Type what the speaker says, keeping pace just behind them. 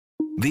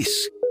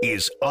This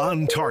is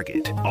On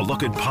Target, a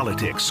look at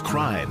politics,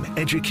 crime,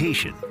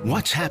 education,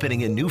 what's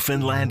happening in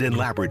Newfoundland and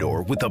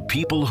Labrador with the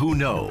people who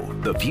know.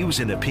 The views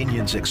and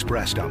opinions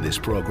expressed on this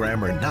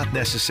program are not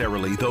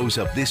necessarily those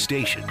of this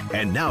station.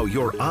 And now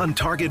your On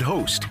Target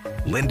host,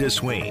 Linda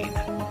Swain.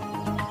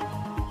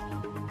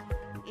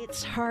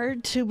 It's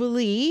hard to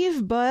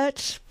believe,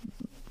 but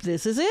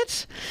this is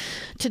it.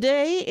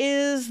 Today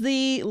is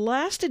the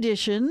last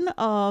edition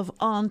of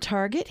On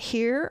Target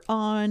here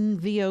on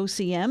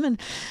VOCM. And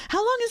how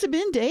long has it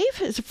been, Dave?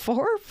 Is it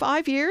 4 or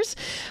 5 years?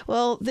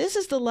 Well, this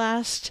is the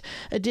last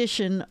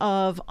edition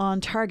of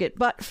On Target.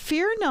 But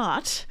fear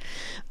not,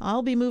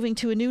 I'll be moving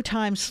to a new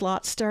time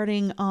slot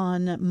starting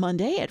on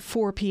Monday at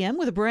 4 p.m.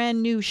 with a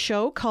brand new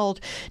show called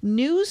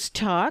News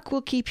Talk.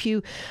 We'll keep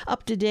you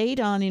up to date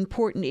on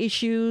important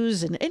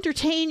issues and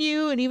entertain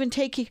you and even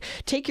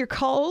take your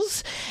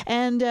calls.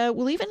 And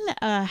we'll even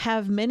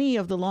have many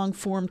of the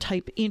long-form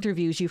type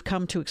interviews you've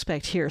come to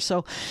expect here.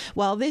 So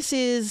while this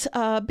is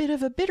a bit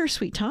of a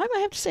bittersweet time, I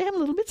have to say I'm a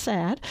little bit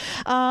sad.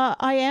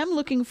 I am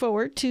looking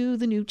forward to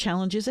the new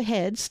challenges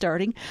ahead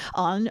starting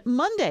on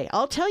Monday.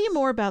 I'll tell you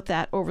more about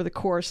that over the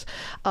course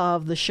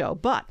of the show.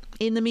 But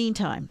in the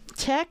meantime,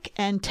 tech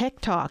and tech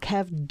talk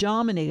have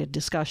dominated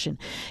discussion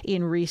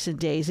in recent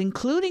days,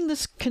 including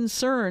the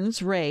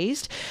concerns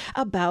raised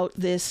about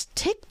this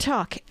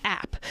TikTok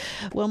app.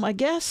 Well, my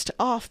guest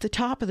off the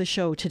top of the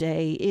show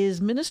today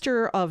is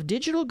Minister of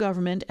Digital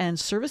Government and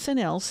Service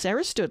NL,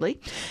 Sarah Stoodley.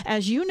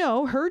 As you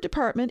know, her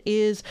department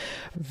is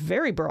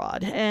very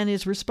broad and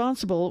is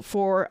responsible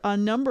for a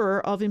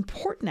number of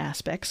important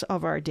aspects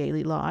of our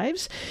daily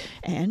lives.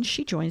 And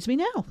she joins me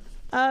now.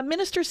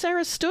 Minister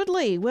Sarah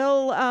Stoodley,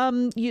 well,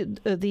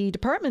 the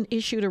department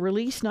issued a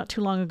release not too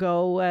long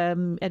ago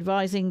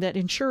advising that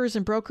insurers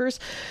and brokers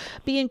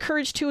be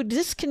encouraged to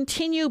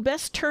discontinue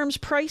best terms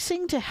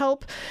pricing to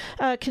help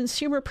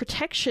consumer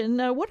protection.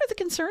 What are the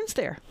concerns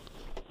there?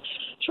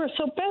 Sure.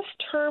 So best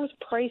terms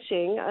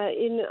pricing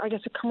in, I guess,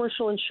 a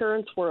commercial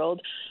insurance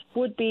world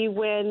would be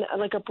when,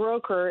 like, a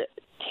broker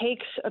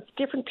takes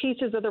different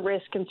pieces of the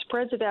risk and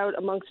spreads it out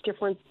amongst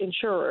different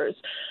insurers,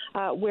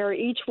 where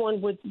each one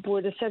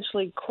would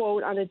essentially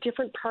quote on a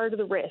different part of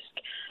the risk.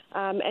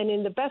 And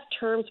in the best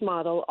terms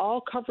model,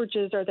 all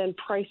coverages are then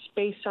priced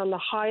based on the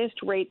highest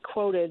rate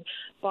quoted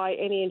by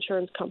any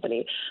insurance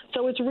company.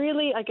 So it's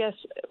really, I guess,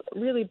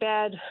 really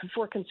bad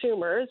for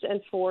consumers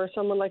and for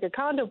someone like a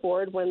condo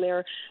board when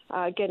they're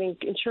getting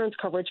insurance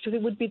coverage, because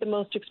it would be the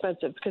most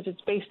expensive because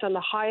it's based on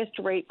the highest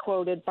rate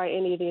quoted by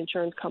any of the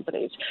insurance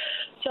companies.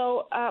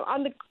 So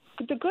on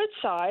the good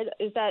side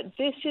is that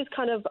this is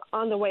kind of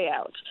on the way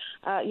out.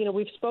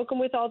 We've spoken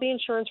with all the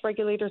insurance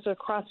regulators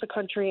across the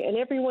country, and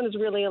everyone is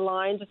really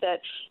aligned that,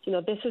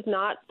 this is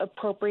not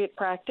appropriate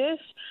practice.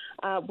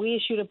 We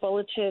issued a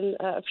bulletin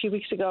a few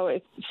weeks ago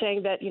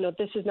saying that,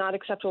 this is not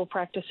acceptable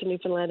practice in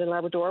Newfoundland and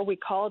Labrador. We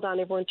called on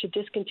everyone to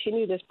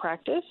discontinue this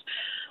practice.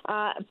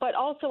 But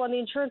also on the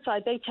insurance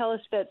side, they tell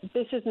us that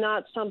this is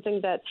not something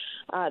that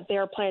they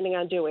are planning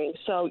on doing.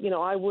 So,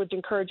 I would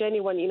encourage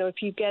anyone, if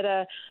you get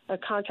a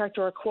contract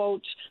or a quote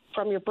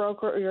from your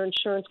broker or your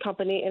insurance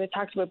company and it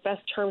talks about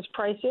best terms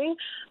pricing,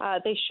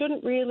 they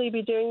shouldn't really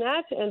be doing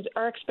that. And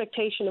our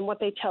expectation and what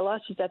they tell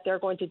us is that they're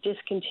going to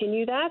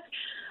discontinue that.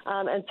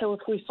 And so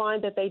if we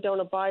find that they don't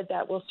abide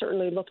that, we'll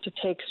certainly look to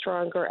take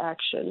stronger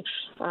action.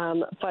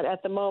 But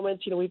at the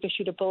moment, we've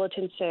issued a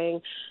bulletin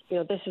saying,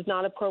 this is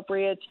not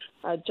appropriate.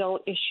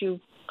 Don't issue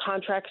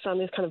contracts on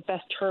this kind of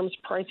best terms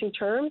pricing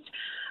terms.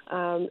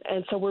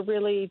 And so we're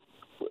really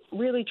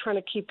trying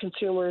to keep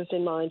consumers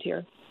in mind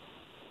here.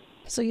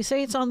 So you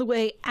say it's on the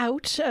way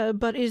out,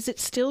 but is it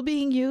still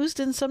being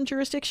used in some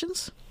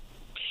jurisdictions?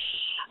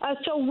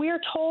 So we're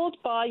told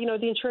by,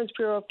 the Insurance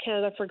Bureau of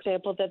Canada, for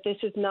example, that this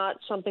is not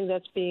something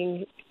that's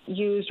being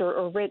used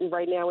or written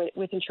right now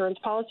with insurance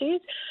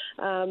policies.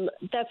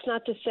 That's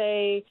not to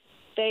say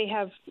they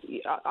have,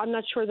 I'm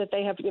not sure that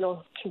they have,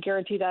 can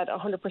guarantee that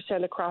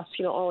 100% across,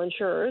 all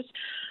insurers.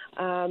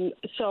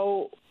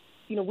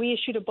 We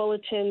issued a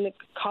bulletin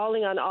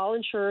calling on all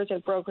insurers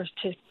and brokers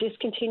to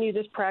discontinue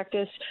this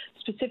practice,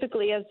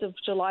 specifically as of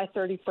July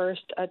 31st,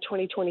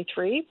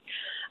 2023.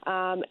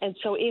 And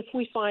so if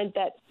we find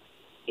that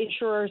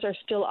insurers are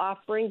still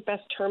offering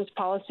best terms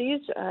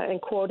policies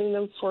and quoting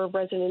them for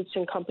residents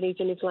and companies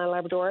in Newfoundland and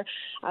Labrador,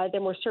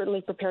 then we're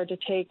certainly prepared to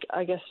take,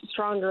 I guess,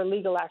 stronger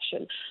legal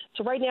action.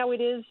 So right now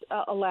it is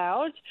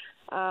allowed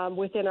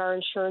within our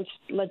insurance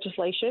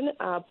legislation,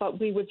 but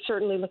we would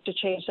certainly look to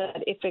change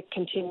that if it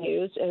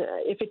continues,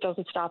 if it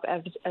doesn't stop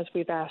as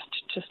we've asked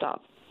to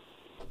stop.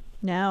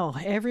 Now,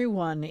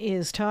 everyone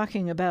is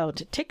talking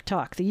about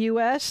TikTok, the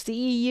U.S., the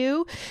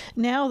EU,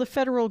 now the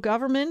federal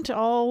government,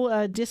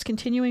 all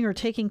discontinuing or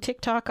taking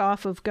TikTok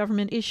off of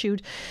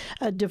government-issued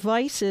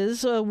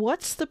devices.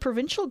 What's the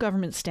provincial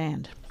government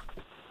stand?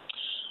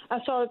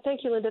 So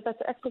thank you, Linda.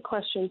 That's an excellent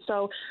question.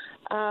 So,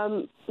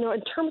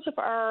 in terms of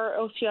our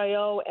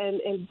OCIO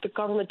and the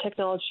government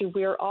technology,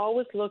 we are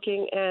always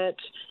looking at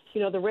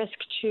the risk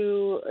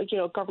to,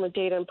 government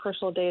data and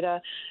personal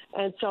data.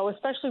 And so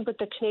especially with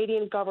the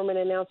Canadian government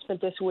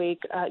announcement this week,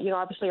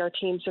 obviously our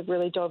teams have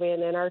really dove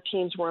in, and our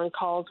teams were on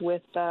calls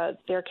with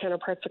their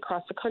counterparts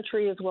across the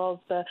country, as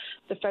well as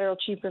the Federal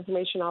Chief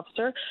Information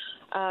Officer.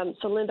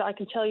 So, Linda, I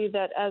can tell you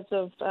that as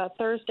of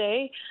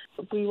Thursday,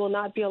 we will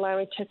not be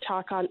allowing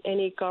TikTok on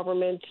any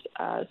government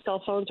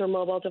cell phones or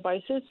mobile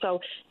devices. So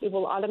it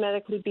will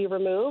automatically be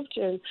removed.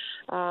 And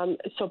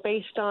so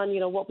based on,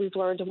 what we've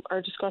learned in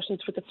our discussions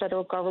with the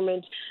federal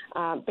government,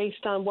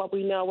 based on what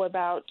we know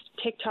about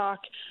TikTok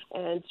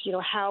and,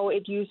 how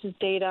it uses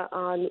data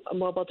on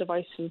mobile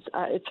devices,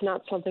 it's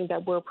not something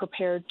that we're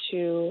prepared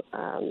to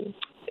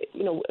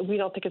we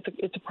don't think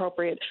it's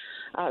appropriate.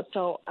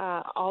 So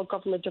all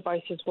government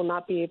devices will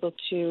not be able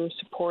to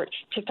support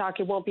TikTok.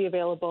 It won't be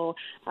available,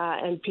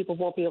 and people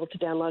won't be able to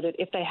download it.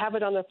 If they have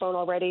it on their phone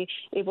already,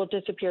 it will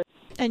disappear.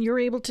 And you're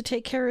able to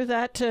take care of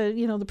that?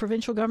 The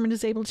provincial government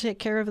is able to take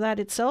care of that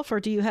itself, or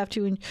do you have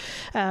to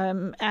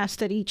ask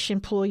that each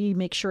employee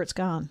make sure it's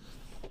gone?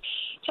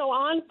 So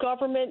on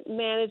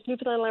government-managed,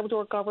 Newfoundland and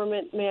Labrador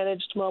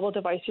government-managed mobile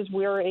devices,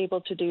 we're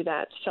able to do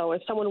that. So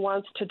if someone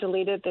wants to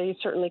delete it, they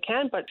certainly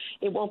can, but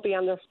it won't be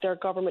on their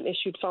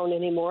government-issued phone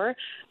anymore,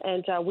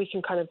 and we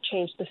can kind of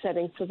change the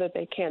settings so that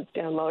they can't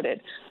download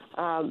it.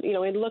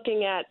 In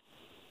looking at,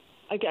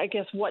 I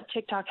guess, what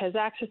TikTok has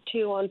access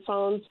to on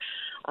phones,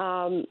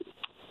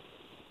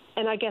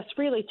 and I guess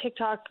really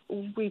TikTok,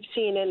 we've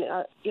seen,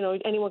 and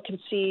anyone can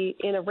see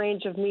in a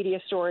range of media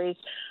stories,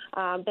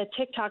 that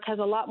TikTok has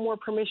a lot more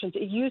permissions.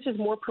 It uses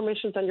more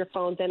permissions on your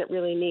phone than it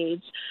really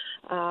needs,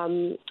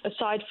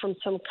 aside from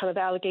some kind of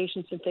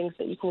allegations and things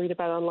that you can read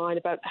about online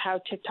about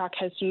how TikTok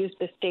has used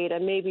this data,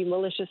 maybe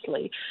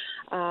maliciously.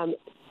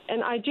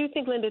 And I do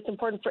think, Linda, it's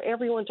important for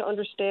everyone to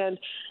understand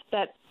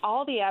that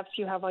all the apps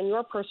you have on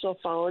your personal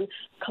phone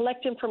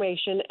collect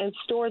information and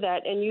store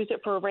that and use it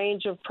for a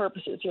range of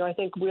purposes. I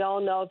think we all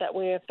know that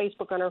when we have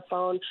Facebook on our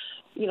phone,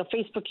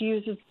 Facebook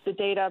uses the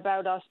data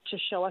about us to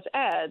show us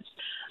ads.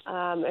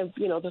 And,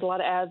 there's a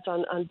lot of ads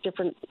on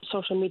different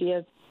social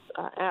media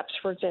apps,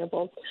 for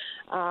example.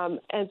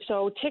 And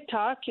so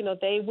TikTok,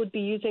 they would be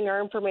using our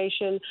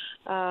information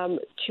to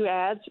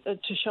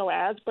show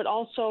ads, but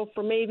also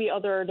for maybe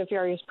other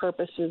nefarious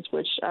purposes,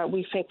 which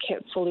we think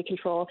can't fully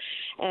control.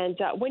 And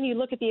when you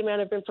look at the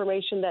amount of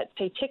information that,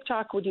 say,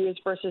 TikTok would use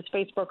versus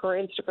Facebook or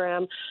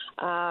Instagram,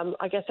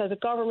 I guess as a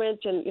government,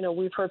 and,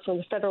 we've heard from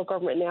the federal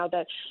government now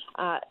that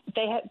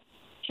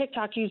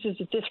TikTok uses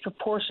a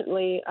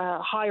disproportionately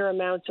higher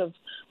amount of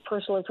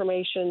personal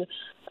information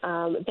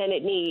than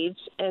it needs,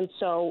 and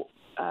so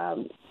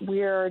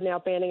we're now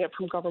banning it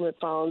from government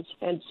phones.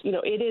 And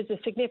it is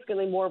a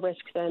significantly more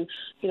risk than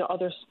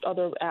other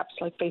apps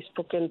like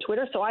Facebook and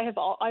Twitter. So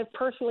I've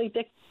personally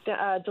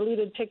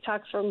deleted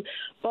TikTok from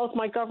both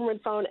my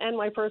government phone and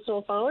my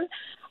personal phone.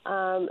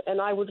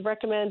 And I would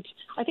recommend,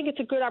 I think it's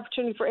a good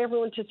opportunity for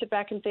everyone to sit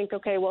back and think,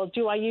 okay, well,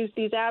 do I use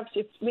these apps?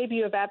 If maybe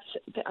you have apps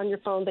on your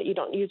phone that you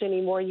don't use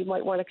anymore, you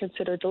might want to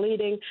consider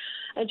deleting,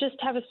 and just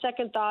have a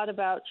second thought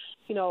about,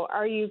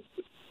 are you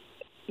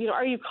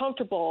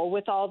comfortable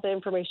with all the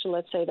information,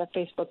 let's say, that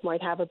Facebook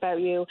might have about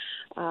you?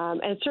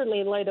 And certainly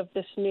in light of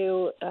these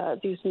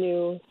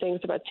new things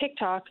about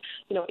TikTok,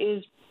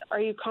 are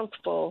you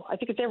comfortable? I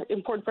think it's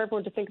important for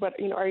everyone to think about,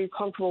 are you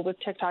comfortable with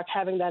TikTok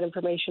having that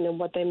information and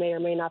what they may or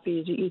may not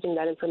be using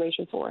that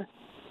information for?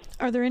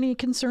 Are there any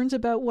concerns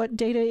about what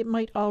data it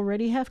might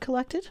already have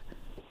collected?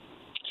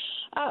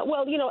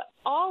 Well,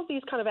 all of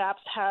these kind of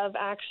apps have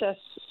access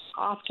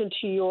often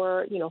to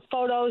your,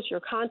 photos, your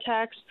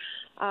contacts.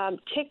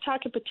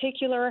 TikTok in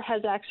particular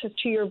has access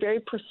to your very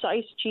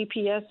precise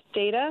GPS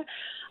data.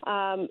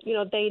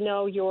 They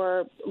know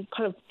your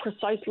kind of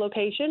precise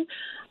location.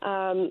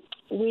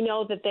 We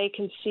know that they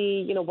can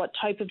see, what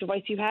type of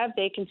device you have.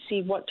 They can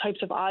see what types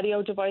of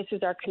audio devices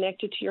are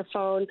connected to your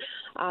phone.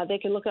 They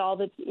can look at all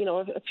the,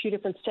 a few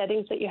different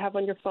settings that you have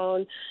on your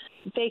phone.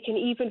 They can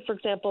even, for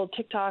example,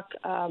 TikTok,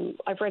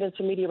 I've read in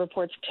some media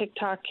reports,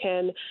 TikTok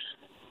can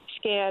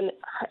scan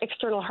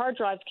external hard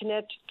drives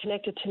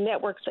connected to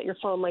networks that your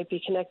phone might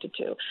be connected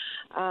to.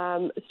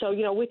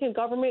 So, within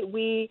government,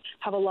 we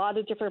have a lot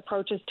of different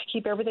approaches to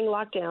keep everything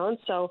locked down.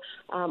 So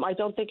I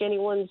don't think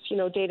anyone's,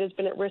 data has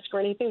been at risk or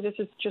anything. This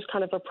is just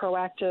kind of a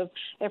proactive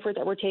effort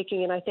that we're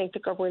taking, and I thank the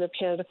government of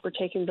Canada for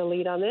taking the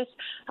lead on this.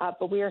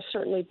 But we are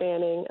certainly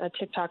banning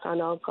TikTok on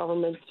all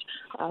government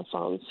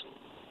phones.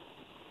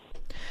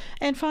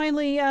 And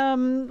finally,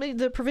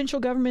 the provincial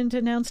government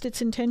announced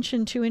its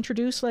intention to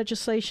introduce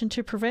legislation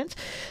to prevent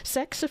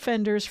sex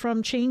offenders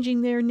from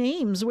changing their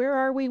names. Where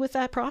are we with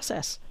that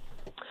process?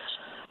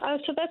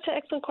 So that's an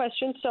excellent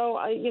question. So,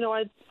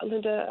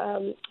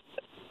 Linda,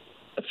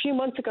 a few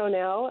months ago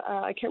now,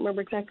 I can't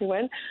remember exactly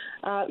when,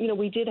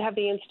 we did have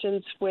the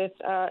instance with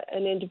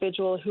an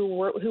individual who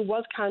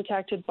was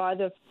contacted by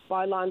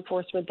law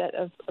enforcement that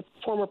a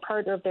former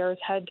partner of theirs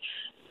had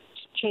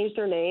changed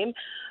their name.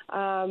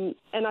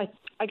 And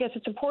I guess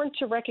it's important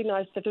to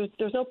recognize that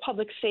there's no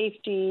public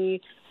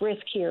safety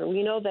risk here.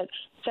 We know that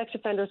sex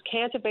offenders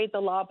can't evade the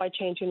law by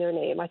changing their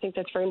name. I think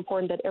that's very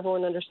important that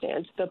everyone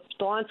understands. The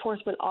law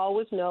enforcement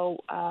always know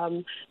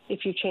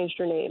if you changed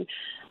your name.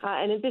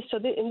 And in this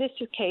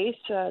case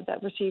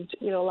that received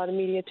a lot of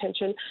media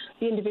attention,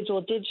 the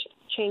individual did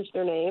change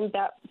their name.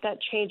 That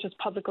change is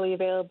publicly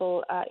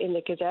available in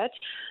the Gazette.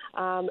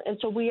 And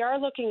so we are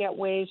looking at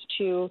ways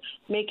to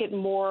make it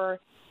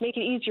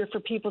easier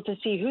for people to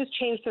see who's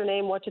changed their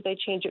name, what did they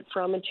change it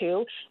from and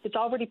to. It's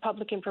already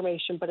public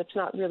information, but it's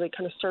not really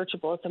kind of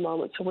searchable at the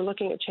moment. So we're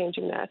looking at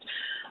changing that.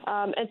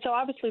 And so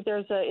obviously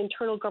there's an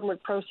internal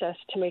government process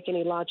to make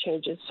any law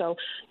changes. So,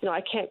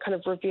 I can't kind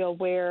of reveal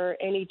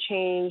where any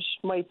change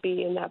might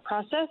be in that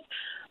process.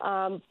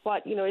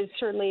 But, it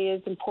certainly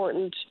is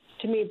important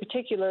to me in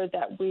particular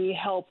that we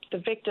help the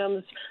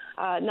victims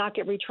not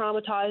get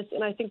re-traumatized.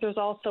 And I think there's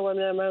also an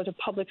amount of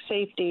public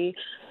safety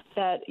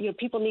that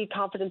people need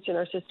confidence in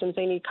our systems.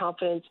 They need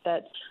confidence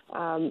that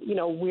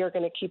we are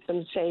going to keep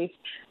them safe.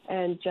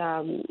 And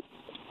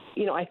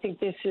I think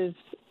it's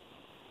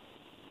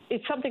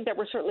something that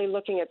we're certainly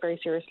looking at very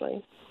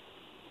seriously.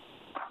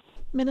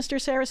 Minister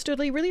Sarah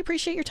Stoodley, really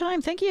appreciate your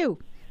time. Thank you.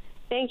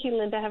 Thank you,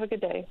 Linda. Have a good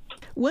day.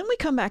 When we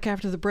come back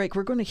after the break,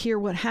 we're going to hear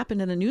what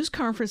happened in a news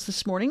conference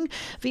this morning.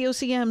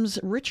 VOCM's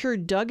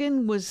Richard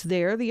Duggan was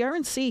there. The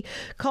RNC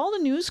called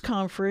a news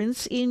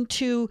conference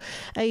into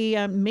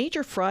a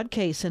major fraud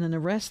case and an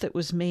arrest that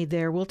was made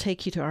there. We'll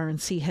take you to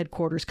RNC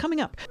headquarters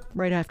coming up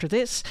right after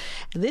this.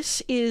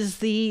 This is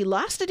the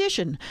last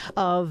edition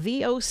of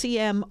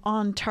VOCM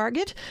On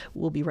Target.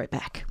 We'll be right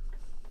back.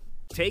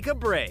 Take a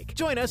break.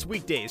 Join us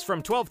weekdays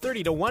from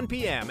 12:30 to 1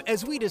 p.m.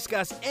 as we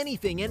discuss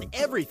anything and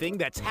everything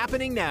that's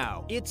happening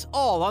now. It's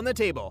all on the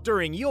table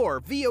during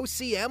your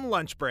VOCM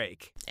lunch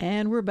break.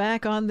 And we're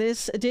back on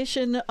this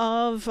edition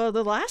of,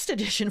 the last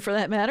edition for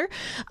that matter,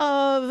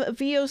 of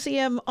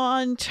VOCM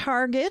On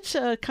Target.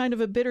 Kind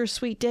of a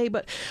bittersweet day,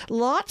 but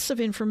lots of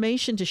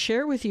information to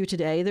share with you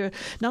today.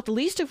 Not the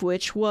least of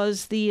which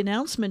was the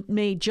announcement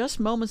made just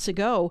moments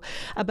ago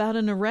about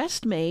an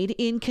arrest made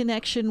in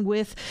connection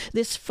with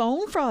this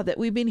phone fraud that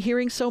we've been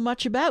hearing so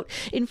much about.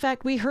 In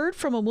fact, we heard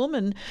from a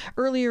woman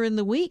earlier in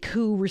the week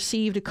who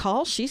received a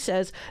call, she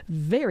says,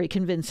 very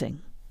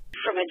convincing.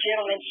 From a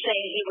gentleman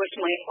saying he was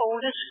my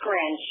oldest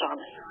grandson,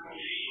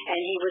 and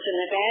he was in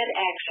a bad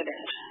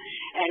accident.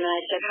 And I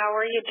said, "How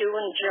are you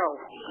doing, Joe?"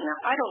 Now,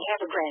 I don't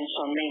have a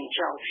grandson named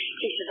Joe.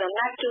 He says, "I'm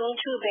not doing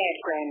too bad,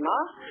 Grandma,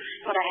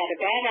 but I had a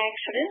bad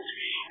accident,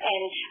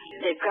 and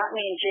they've got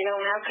me in jail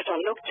now because I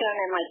looked down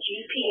at my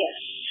GPS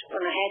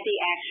when I had the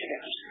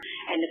accident.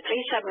 And the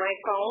police have my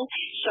phone,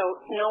 so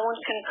no one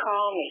can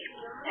call me.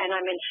 And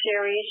I'm in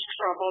serious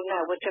trouble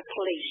now with the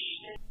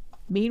police."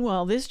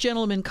 Meanwhile, this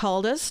gentleman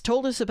called us,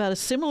 told us about a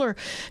similar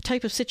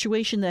type of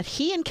situation that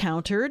he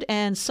encountered,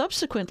 and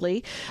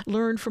subsequently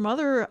learned from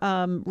other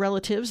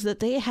relatives that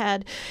they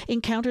had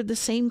encountered the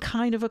same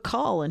kind of a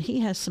call, and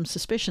he has some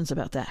suspicions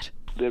about that.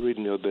 They're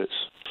reading your bits.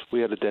 We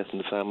had a death in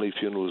the family,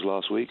 funerals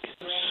last week,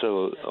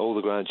 so all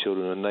the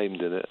grandchildren are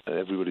named in it.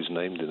 Everybody's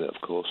named in it,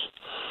 of course.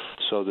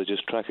 So they're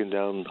just tracking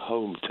down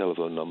home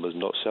telephone numbers,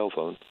 not cell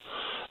phone,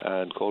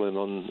 and calling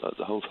on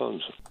the home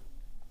phones.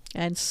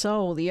 And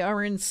so the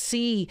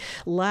RNC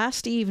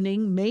last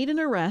evening made an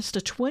arrest, a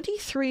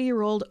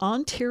 23-year-old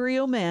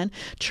Ontario man,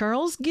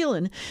 Charles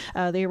Gillen.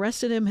 They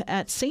arrested him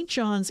at St.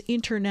 John's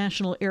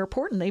International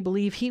Airport, and they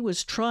believe he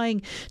was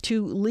trying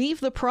to leave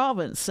the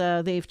province.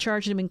 They've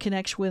charged him in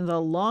connection with a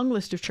long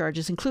list of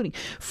charges, including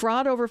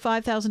fraud over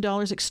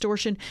 $5,000,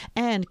 extortion,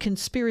 and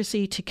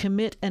conspiracy to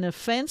commit an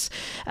offense.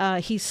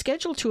 He's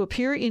scheduled to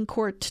appear in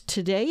court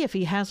today, if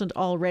he hasn't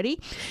already,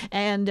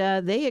 and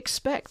they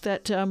expect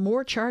that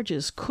more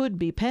charges could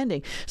be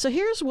pending. So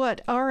here's what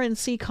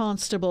RNC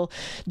Constable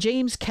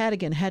James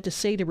Cadigan had to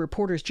say to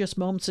reporters just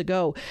moments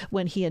ago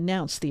when he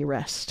announced the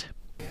arrest.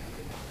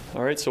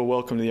 All right, so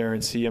welcome to the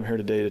RNC. I'm here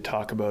today to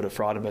talk about a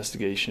fraud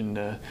investigation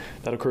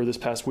that occurred this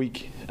past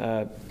week.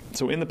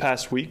 So in the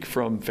past week,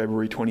 from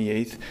February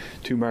 28th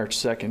to March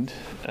 2nd,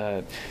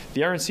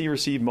 the RNC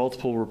received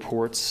multiple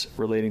reports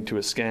relating to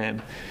a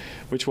scam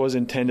which was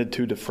intended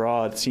to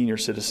defraud senior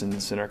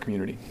citizens in our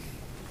community.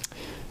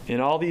 In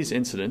all these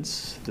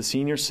incidents, the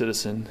senior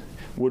citizen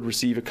would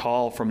receive a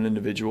call from an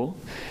individual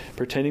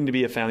pretending to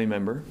be a family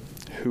member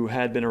who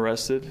had been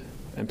arrested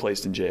and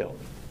placed in jail.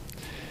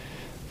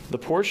 The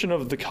portion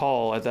of the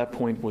call at that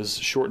point was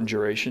short in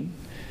duration,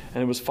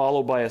 and it was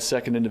followed by a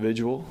second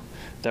individual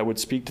that would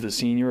speak to the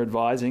senior,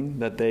 advising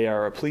that they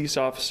are a police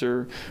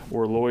officer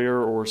or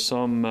lawyer or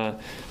some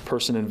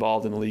person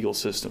involved in the legal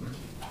system.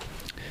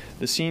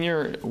 The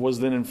senior was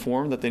then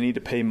informed that they need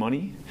to pay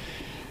money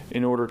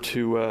in order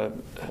to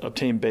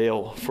obtain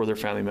bail for their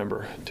family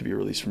member to be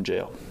released from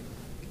jail.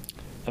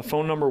 A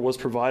phone number was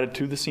provided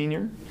to the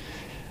senior,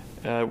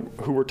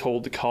 who were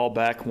told to call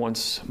back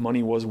once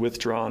money was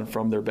withdrawn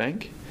from their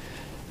bank,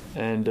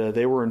 and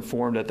they were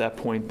informed at that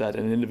point that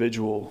an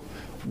individual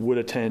would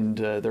attend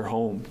their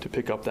home to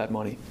pick up that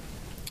money.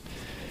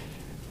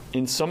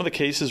 In some of the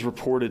cases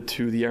reported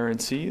to the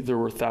RNC, there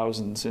were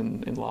thousands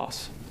in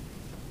loss.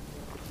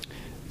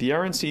 The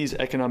RNC's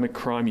Economic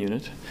Crime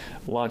Unit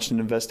launched an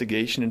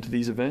investigation into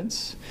these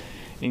events,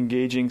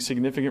 engaging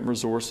significant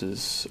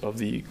resources of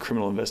the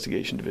Criminal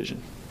Investigation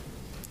Division.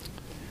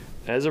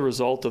 As a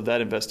result of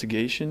that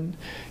investigation,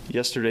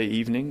 yesterday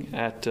evening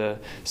at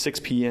 6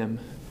 p.m.,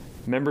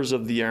 members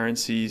of the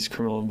RNC's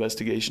Criminal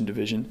Investigation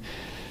Division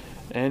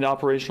and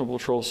Operational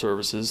Patrol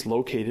Services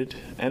located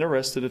and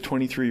arrested a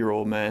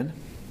 23-year-old man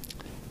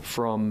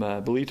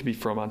believed to be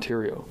from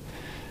Ontario.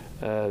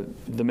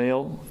 The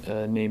male,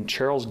 named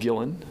Charles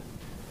Gillen,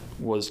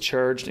 was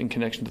charged in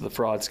connection to the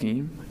fraud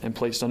scheme and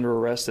placed under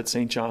arrest at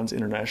St. John's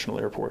International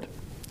Airport.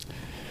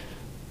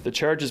 The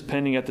charges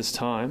pending at this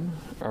time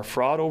are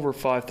fraud over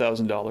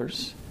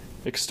 $5,000,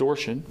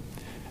 extortion,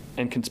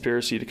 and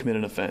conspiracy to commit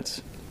an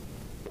offense.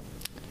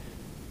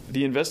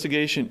 The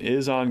investigation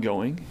is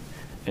ongoing,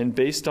 and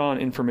based on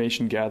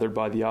information gathered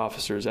by the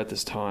officers at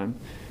this time,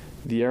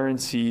 the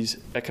RNC's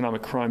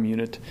Economic Crime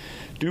Unit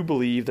do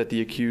believe that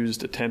the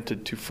accused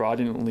attempted to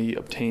fraudulently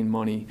obtain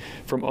money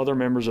from other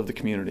members of the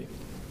community.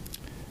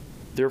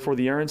 Therefore,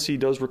 the RNC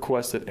does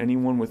request that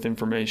anyone with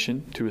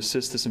information to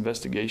assist this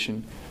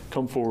investigation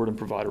come forward and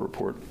provide a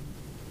report.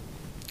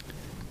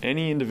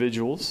 Any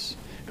individuals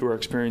who are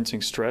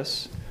experiencing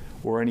stress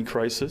or any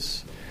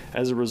crisis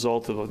as a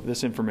result of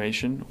this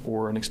information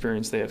or an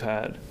experience they have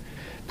had,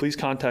 please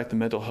contact the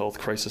Mental Health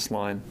Crisis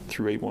Line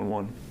through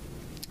 811.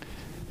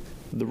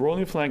 The Royal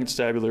Newfoundland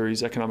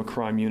Constabulary's Economic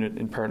Crime Unit,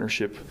 in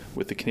partnership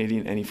with the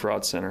Canadian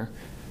Anti-Fraud Centre,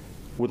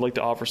 would like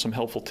to offer some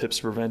helpful tips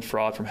to prevent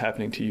fraud from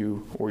happening to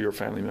you or your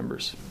family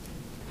members.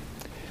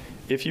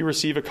 If you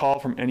receive a call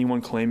from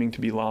anyone claiming to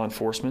be law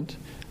enforcement,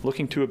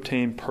 looking to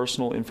obtain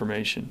personal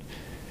information,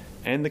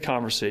 end the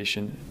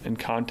conversation and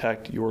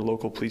contact your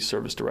local police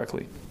service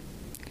directly.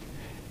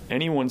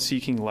 Anyone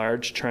seeking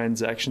large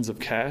transactions of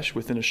cash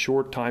within a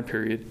short time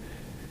period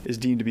is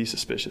deemed to be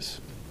suspicious.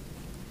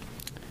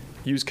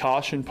 Use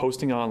caution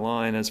posting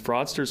online, as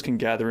fraudsters can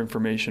gather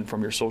information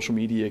from your social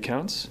media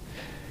accounts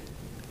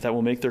that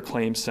will make their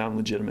claims sound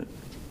legitimate.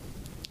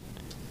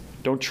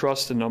 Don't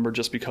trust a number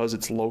just because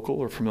it's local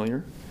or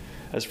familiar,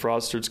 as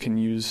fraudsters can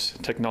use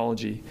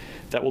technology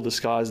that will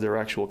disguise their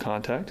actual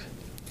contact.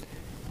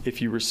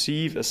 If you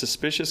receive a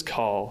suspicious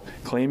call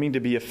claiming to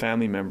be a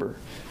family member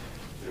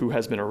who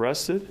has been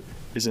arrested,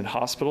 is in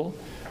hospital,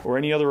 or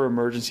any other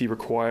emergency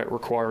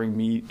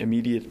requiring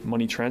immediate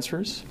money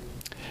transfers,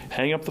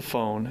 hang up the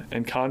phone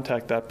and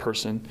contact that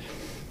person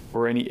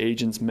or any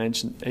agencies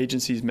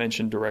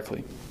mentioned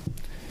directly.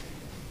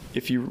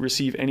 If you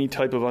receive any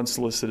type of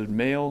unsolicited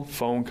mail,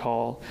 phone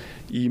call,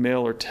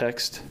 email, or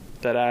text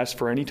that asks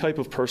for any type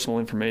of personal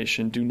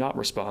information, do not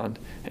respond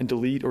and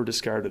delete or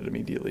discard it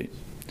immediately.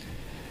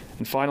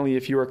 And finally,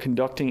 if you are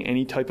conducting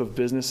any type of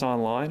business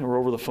online or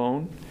over the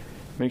phone,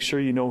 make sure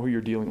you know who you're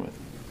dealing with.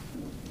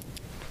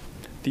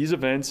 These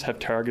events have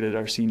targeted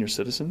our senior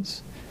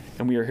citizens,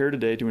 and we are here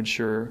today to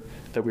ensure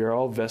that we are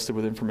all vested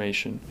with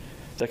information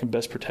that can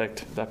best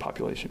protect that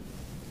population.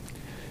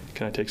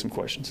 Can I take some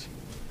questions?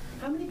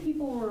 How many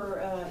people were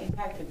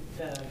impacted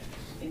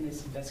in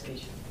this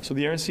investigation? So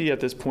the RNC at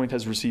this point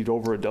has received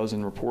over a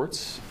dozen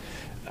reports.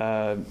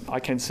 I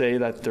can say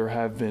that there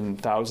have been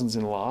thousands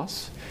in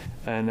loss,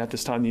 and at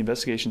this time the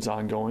investigation is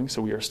ongoing, so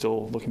we are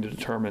still looking to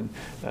determine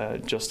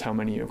just how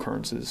many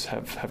occurrences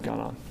have gone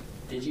on.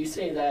 Did you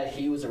say that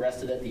he was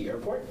arrested at the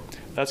airport?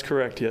 That's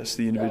correct, yes,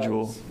 the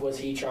individual. Was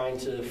he trying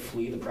to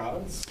flee the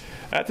province?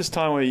 At this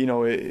time,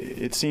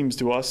 it seems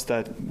to us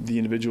that the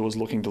individual is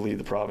looking to leave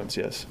the province,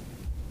 yes.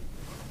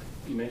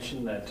 You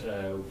mentioned that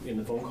in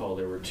the phone call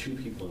there were two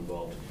people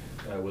involved.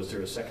 Was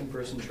there a second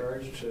person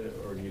charged,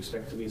 or do you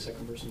expect to be a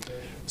second person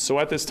charged? So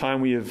at this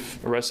time we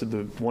have arrested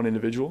the one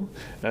individual.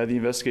 The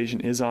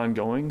investigation is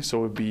ongoing, so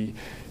we'd be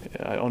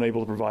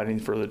unable to provide any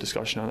further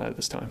discussion on that at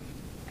this time.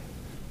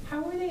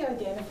 How are they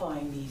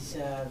identifying these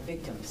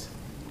victims?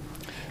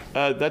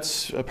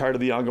 That's a part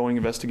of the ongoing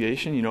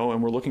investigation,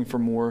 and we're looking for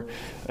more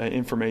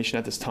information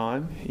at this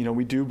time.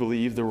 We do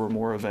believe there were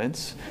more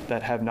events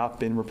that have not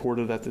been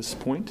reported at this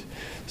point.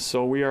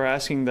 So we are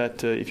asking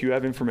that if you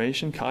have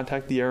information,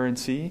 contact the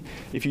RNC.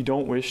 If you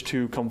don't wish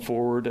to come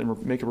forward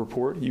and make a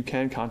report, you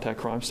can contact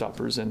Crime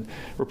Stoppers and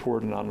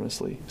report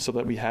anonymously so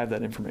that we have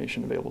that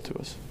information available to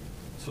us.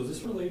 So is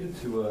this related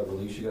to a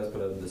release you guys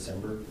put out in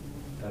December?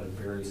 Had a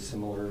very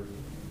similar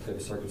type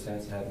of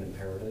circumstance that happened in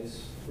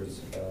Paradise?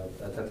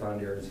 At that time,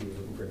 the RNC was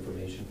looking for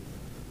information.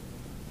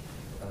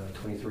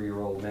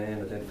 23-year-old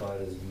man identified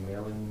as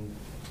Marilyn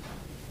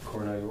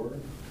Cornayor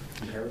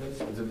in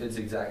Paradise. It's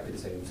exactly the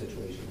same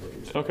situation.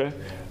 Okay.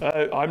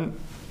 I'm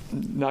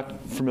not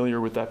familiar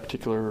with that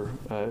particular.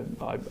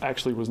 I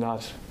actually was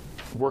not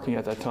working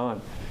at that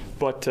time.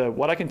 But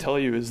what I can tell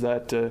you is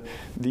that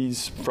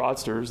these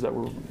fraudsters that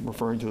we're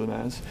referring to them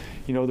as,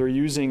 they're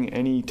using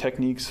any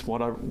techniques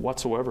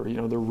whatsoever.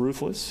 They're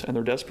ruthless and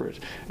they're desperate,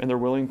 and they're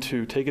willing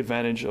to take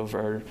advantage of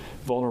our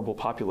vulnerable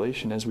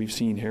population, as we've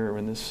seen here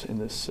in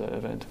this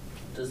event.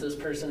 Does this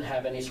person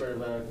have any sort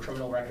of a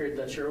criminal record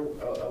that you're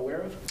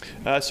aware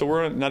of? So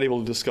we're not able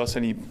to discuss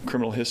any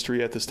criminal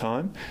history at this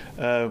time.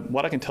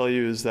 What I can tell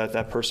you is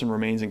that person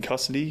remains in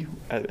custody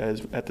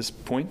at this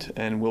point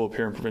and will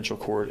appear in provincial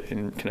court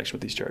in connection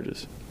with these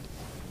charges.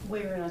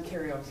 Where in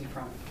Ontario is he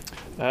from?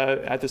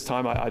 At this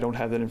time, I don't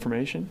have that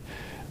information.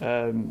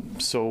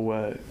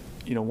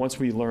 Once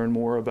we learn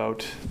more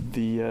about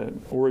the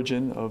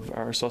origin of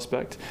our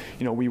suspect,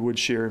 we would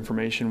share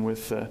information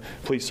with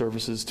police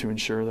services to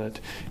ensure that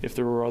if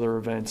there were other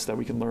events that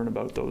we can learn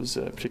about those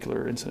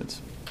particular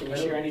incidents. Can you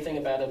share anything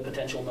about a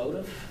potential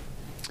motive?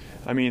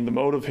 I mean, the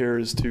motive here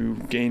is to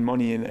gain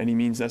money in any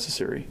means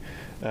necessary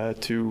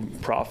to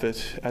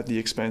profit at the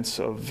expense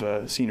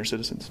of senior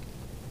citizens.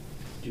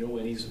 Do you know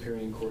when he's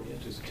appearing in court yet?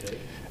 Is it today?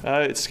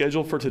 It's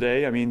scheduled for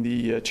today. I mean,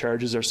 the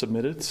charges are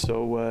submitted,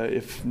 so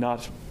if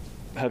not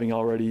having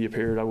already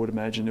appeared, I would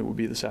imagine it would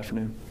be this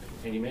afternoon.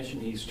 And you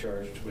mentioned he's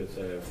charged with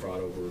fraud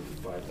over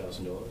 $5,000,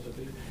 I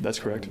believe? That's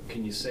correct.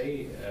 Can you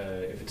say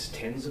if it's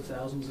tens of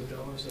thousands of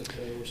dollars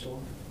that were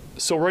stolen?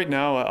 So right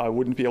now, I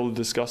wouldn't be able to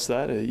discuss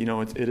that.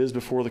 It is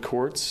before the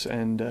courts,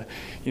 and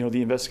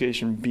the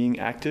investigation being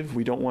active,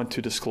 we don't want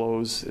to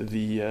disclose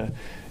the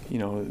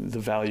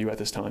value at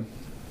this time.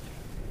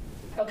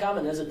 How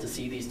common is it to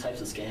see these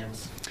types of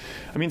scams?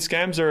 I mean,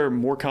 scams are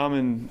more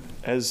common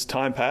as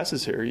time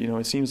passes here.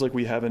 It seems like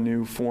we have a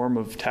new form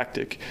of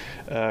tactic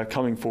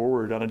coming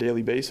forward on a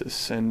daily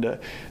basis. And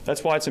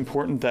that's why it's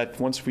important that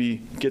once we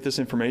get this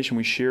information,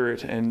 we share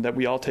it, and that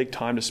we all take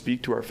time to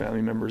speak to our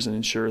family members and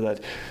ensure that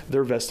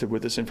they're vested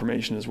with this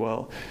information as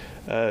well.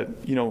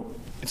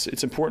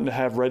 It's important to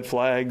have red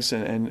flags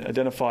and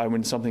identify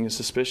when something is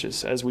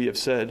suspicious. As we have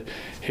said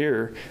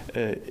here,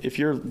 if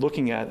you're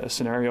looking at a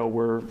scenario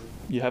where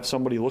you have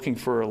somebody looking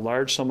for a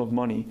large sum of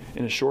money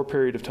in a short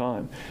period of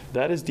time,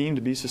 that is deemed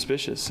to be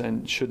suspicious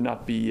and should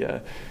not be,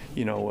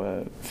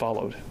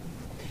 followed.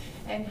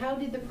 And how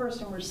did the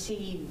person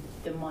receive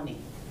the money?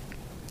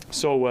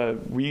 So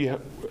we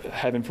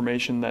have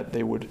information that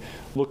they would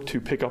look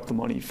to pick up the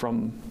money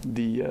from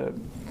the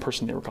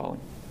person they were calling.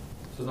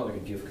 So it's not like a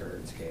gift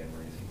card scam or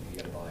anything? You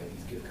got to buy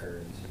these gift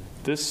cards?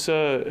 This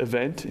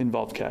event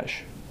involved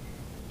cash.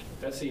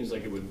 That seems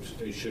like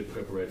it should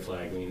put up a red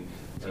flag. I mean,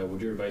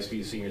 would your advice be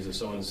to seniors if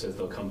someone says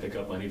they'll come pick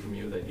up money from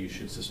you that you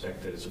should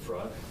suspect that it's a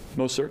fraud?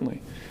 Most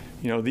certainly.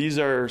 These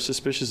are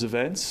suspicious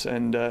events,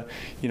 and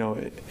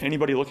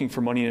anybody looking for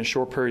money in a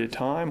short period of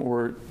time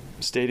or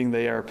stating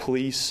they are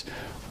police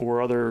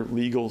or other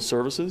legal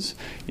services,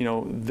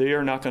 they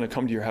are not going to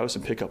come to your house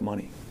and pick up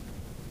money.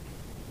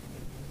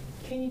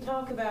 Can you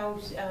talk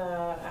about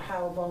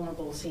how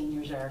vulnerable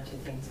seniors are to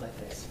things like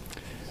this?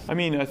 I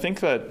mean, I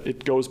think that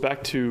it goes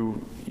back to,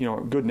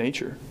 good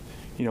nature.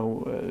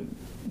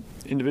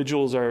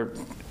 Individuals are,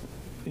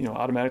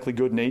 automatically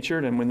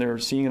good-natured, and when they're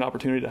seeing an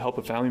opportunity to help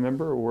a family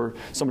member or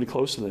somebody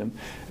close to them,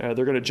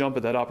 they're going to jump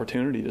at that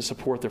opportunity to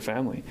support their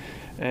family.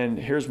 And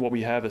here's what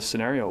we have: a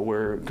scenario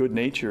where good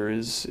nature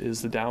is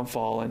the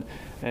downfall,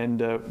 and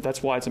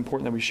that's why it's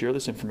important that we share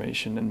this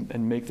information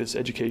and make this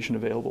education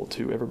available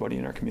to everybody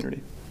in our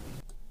community.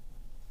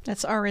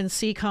 That's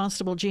RNC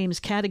Constable James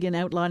Cadigan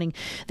outlining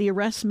the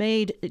arrest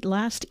made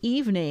last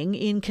evening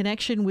in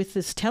connection with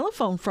this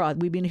telephone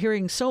fraud we've been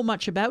hearing so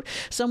much about.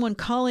 Someone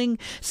calling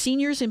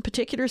seniors in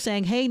particular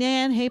saying, "Hey,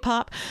 Nan, hey,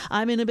 Pop,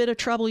 I'm in a bit of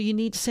trouble. You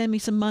need to send me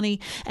some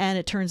money." And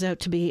it turns out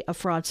to be a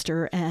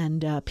fraudster,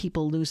 and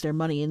people lose their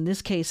money. In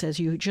this case, as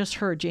you just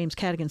heard James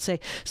Cadigan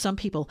say, some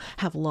people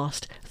have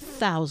lost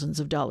thousands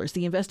of dollars.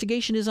 The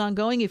investigation is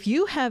ongoing. If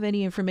you have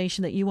any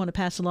information that you want to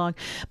pass along,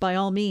 by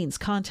all means,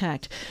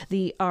 contact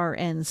the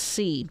RNC.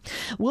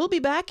 We'll be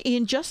back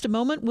in just a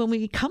moment. When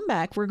we come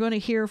back, we're going to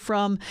hear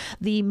from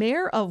the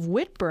Mayor of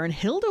Whitburn,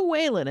 Hilda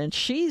Whalen, and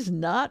she's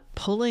not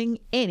pulling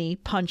any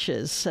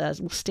punches.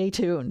 Stay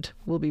tuned.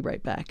 We'll be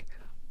right back.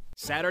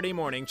 Saturday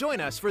morning, join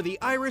us for the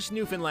Irish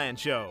Newfoundland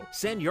Show.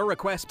 Send your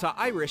request to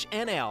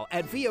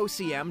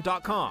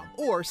irishnl@vocm.com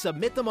or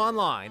submit them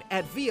online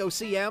at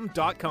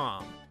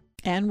vocm.com.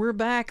 And we're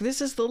back. This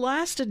is the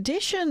last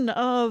edition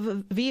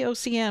of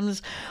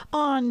VOCM's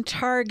On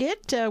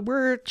Target.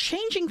 We're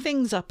changing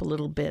things up a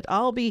little bit.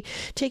 I'll be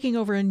taking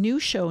over a new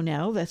show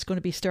now that's going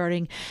to be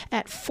starting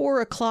at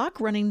 4 o'clock,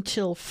 running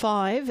till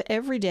 5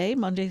 every day,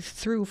 Monday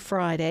through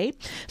Friday,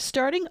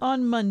 starting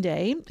on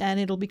Monday, and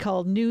it'll be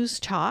called News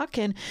Talk,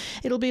 and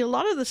it'll be a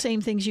lot of the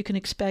same things you can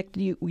expect,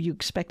 you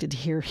expected to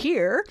hear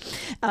here,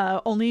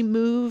 only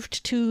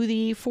moved to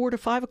the 4 to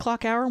 5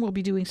 o'clock hour, and we'll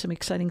be doing some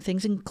exciting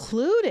things,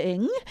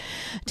 including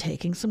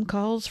taking some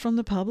calls from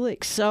the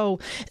public. So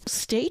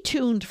stay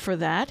tuned for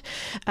that.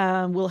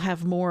 We'll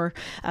have more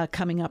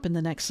coming up in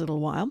the next little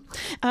while.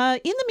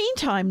 In the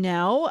meantime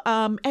now,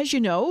 as you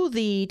know,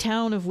 the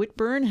town of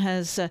Whitburn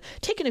has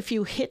taken a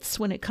few hits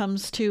when it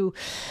comes to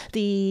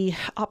the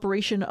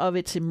operation of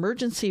its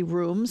emergency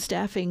room.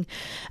 Staffing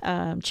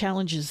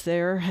challenges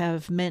there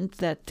have meant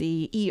that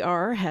the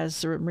ER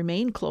has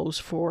remained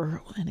closed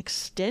for an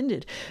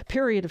extended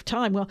period of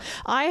time. Well,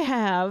 I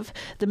have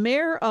the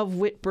mayor of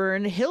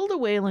Whitburn, Hilda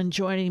Whalen,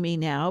 joining me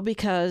now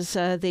because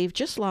they've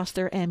just lost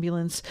their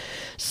ambulance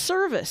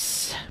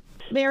service.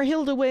 Mayor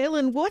Hilda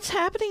Whalen, what's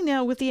happening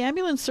now with the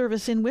ambulance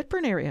service in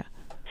Whitburn area?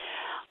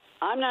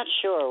 I'm not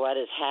sure what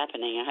is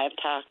happening. I have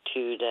talked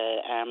to the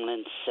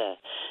ambulance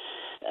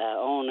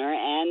owner,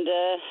 and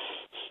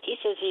he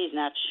says he's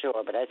not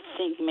sure, but I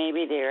think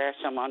maybe there are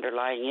some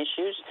underlying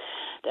issues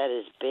that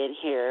has been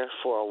here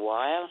for a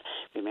while.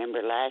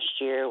 Remember last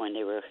year when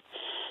they were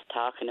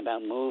talking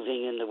about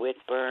moving in the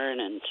Whitburn,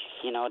 and,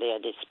 you know, they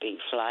had this big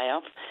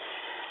fly-up.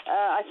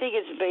 I think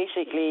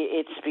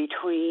it's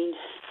between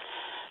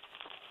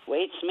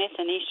Wade Smith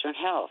and Eastern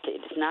Health.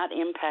 It's not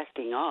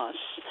impacting us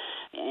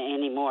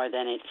any more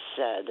than it's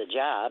the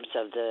jobs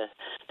of the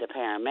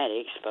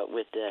paramedics, but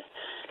with the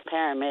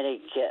paramedic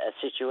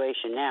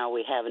situation now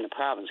we have in the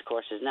province, of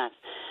course, it's not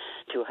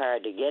too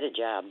hard to get a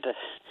job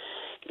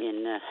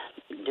in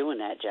doing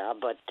that job.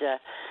 But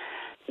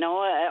no,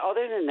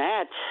 other than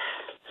that,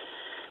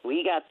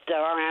 we got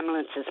our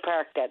ambulances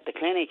parked at the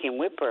clinic in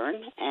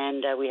Whitburn,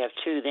 and we have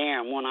two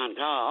there and one on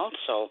call.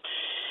 So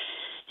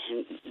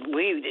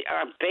we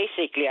are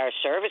basically, our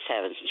service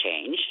hasn't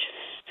changed.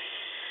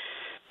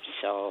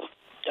 So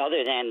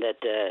other than that,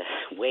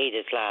 Wade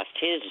has lost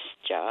his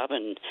job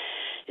and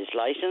his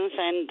license,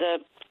 and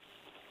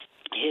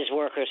his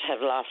workers have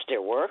lost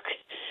their work.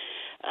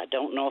 I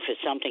don't know if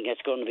it's something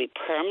that's going to be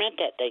permanent,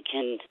 that they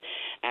can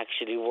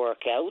actually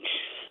work out.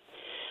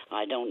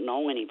 I don't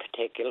know any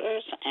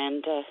particulars,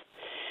 and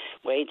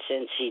Wade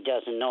says he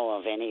doesn't know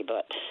of any,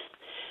 but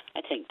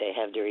I think they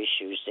have their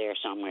issues there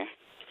somewhere.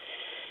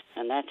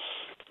 And that's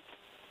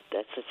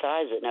the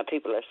size of it. Now,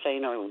 people are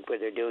saying, oh,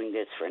 they're doing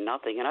this for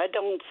nothing, and I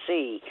don't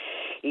see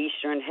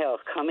Eastern Health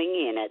coming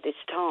in at this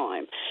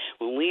time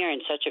when we are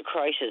in such a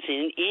crisis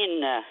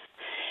in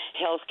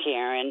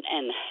healthcare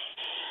and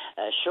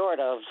short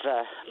of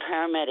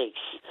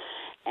paramedics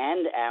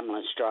and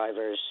ambulance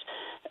drivers.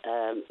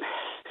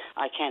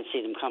 I can't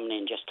see them coming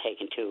in just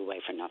taking two away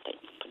for nothing,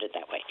 put it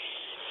that way.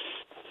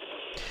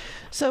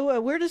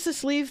 So where does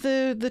this leave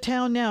the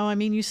town now? I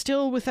mean, you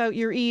still without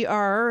your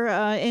ER.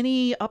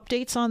 Any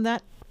updates on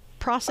that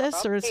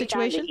process or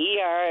situation?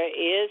 The ER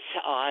is,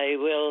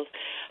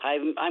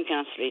 I'm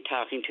constantly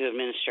talking to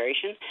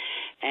administration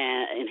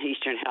in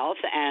Eastern Health,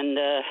 and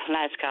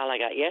last call I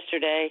got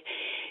yesterday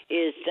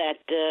is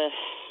that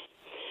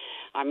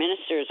our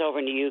minister is over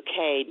in the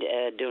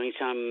UK doing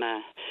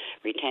some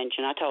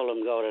retention. I told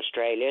him to go to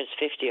Australia.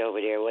 There's 50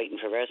 over there waiting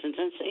for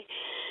residency,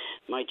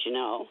 might you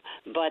know.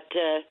 But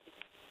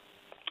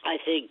I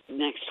think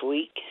next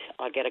week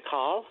I'll get a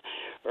call,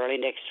 early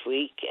next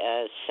week,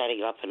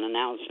 setting up an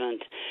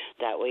announcement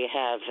that we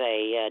have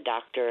a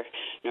doctor,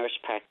 nurse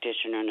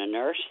practitioner, and a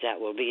nurse that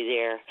will be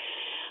there,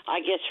 I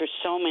guess, for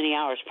so many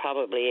hours,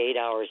 probably 8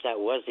 hours. That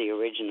was the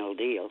original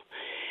deal.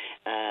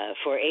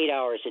 For 8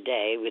 hours a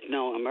day with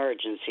no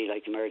emergency,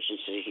 like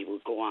emergency, he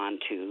would go on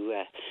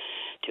to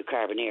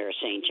Carbonear or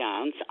St.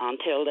 John's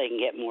until they can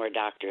get more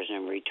doctors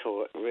and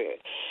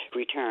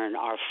return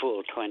our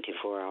full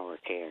 24-hour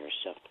care.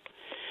 So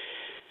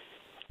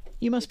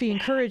you must be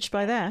encouraged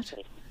by that.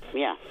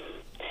 Yeah.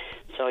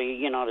 So,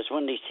 you know, there's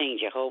one of these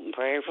things you hope and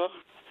pray for.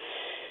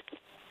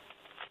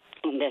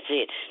 And that's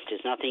it.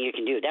 There's nothing you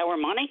can do. If that were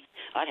money,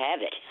 I'd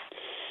have it.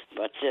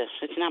 But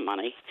it's not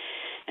money.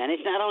 And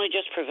it's not only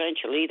just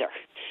provincial either.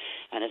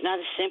 And it's not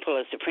as simple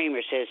as the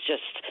Premier says,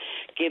 just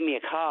give me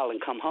a call and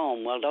come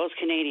home. Well, those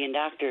Canadian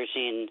doctors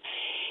in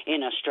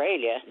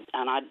Australia,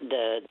 and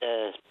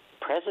the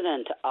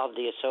president of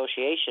the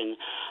Association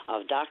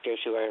of Doctors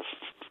who are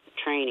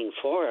training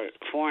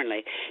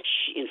foreignly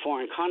in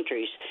foreign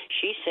countries,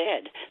 she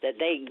said that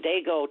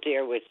they go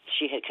there with,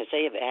 because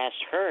they have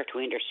asked her to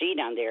intercede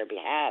on their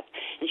behalf,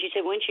 and she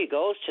said when she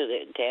goes to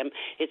them,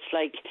 it's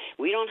like,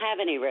 we don't have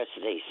any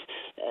residencies,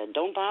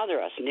 don't bother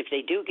us, and if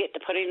they do get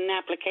to put in an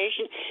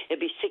application,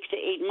 it'd be 6 to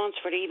 8 months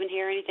for to even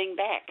hear anything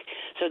back.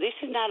 So this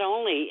is not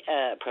only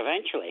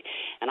provincially,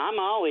 and I'm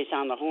always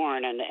on the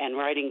horn and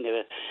writing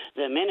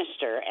the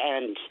minister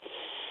and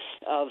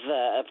of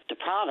the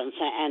province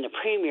and the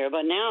Premier,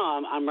 but now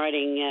I'm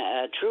writing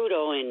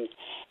Trudeau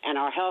and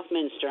our health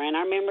minister and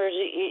our members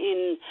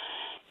in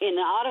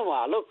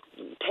Ottawa. Look,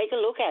 take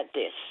a look at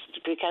this,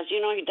 because,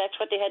 you know, that's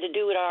what they had to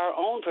do with our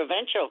own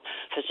provincial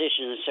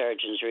physicians and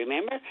surgeons,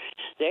 remember?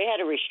 They had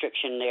a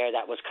restriction there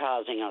that was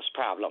causing us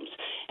problems,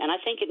 and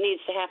I think it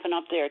needs to happen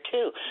up there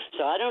too.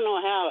 So I don't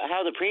know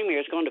how the Premier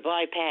is going to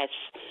bypass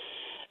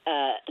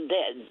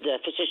the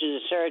physicians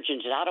and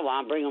surgeons at Ottawa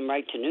and bring them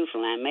right to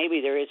Newfoundland. Maybe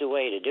there is a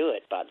way to do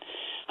it, but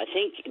I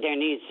think there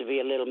needs to be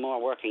a little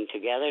more working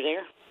together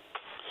there.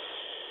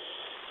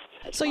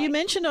 So you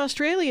mentioned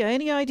Australia.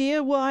 Any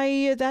idea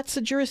why that's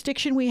a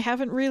jurisdiction we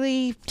haven't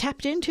really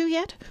tapped into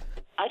yet?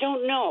 I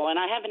don't know, and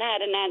I haven't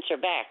had an answer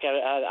back.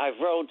 I've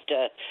wrote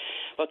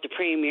about the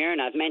Premier,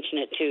 and I've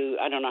mentioned it to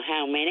I don't know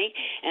how many,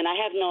 and I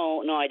have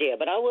no idea.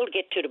 But I will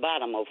get to the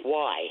bottom of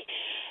why.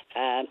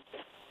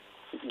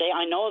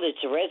 I know that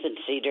it's a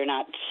residency. They're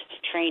not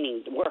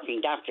training working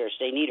doctors.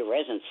 They need a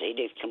residency.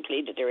 They've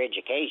completed their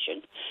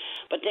education.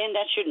 But then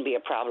that shouldn't be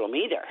a problem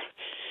either,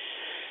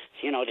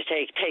 you know, to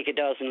take a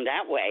dozen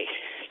that way.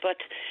 But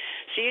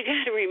so you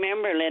got to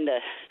remember,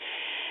 Linda,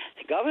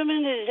 the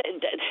government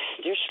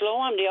they're slow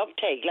on the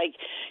uptake. Like,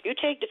 you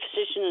take the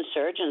physicians and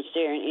surgeons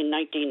there in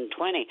 1920,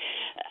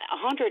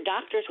 100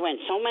 doctors went.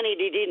 So many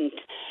they didn't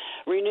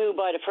renew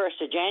by the 1st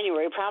of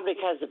January, probably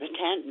because the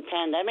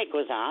pandemic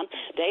was on.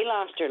 They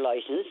lost their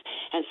license,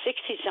 and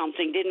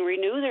 60-something didn't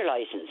renew their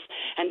license.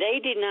 And they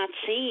did not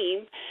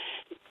seem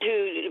to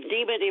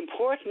deem it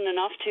important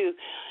enough to,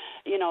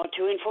 you know,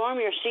 to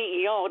inform your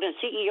CEO. The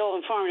CEO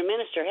informed the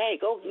minister, hey,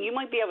 go, you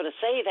might be able to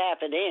save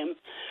half of them,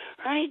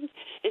 right?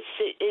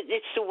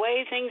 It's the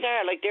way things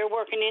are. Like, they're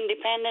working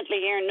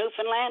independently here in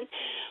Newfoundland,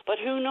 but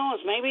who knows?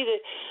 Maybe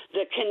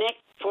the connect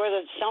for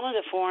some of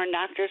the foreign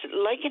doctors,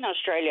 like in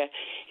Australia,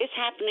 it's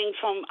happening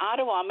from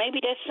Ottawa. Maybe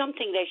that's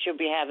something they should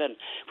be having.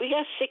 We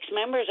got 6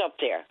 members up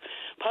there.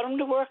 Put them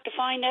to work to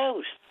find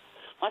out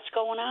what's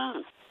going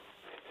on.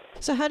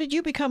 So how did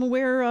you become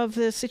aware of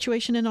the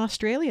situation in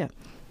Australia?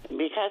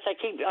 Because I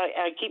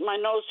keep my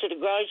nose to the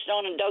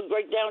grindstone and dug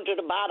right down to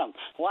the bottom.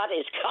 What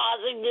is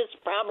causing this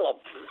problem?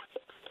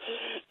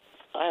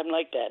 I'm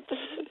like that.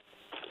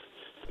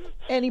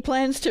 Any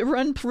plans to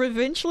run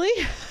provincially?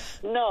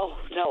 No.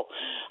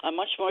 I'm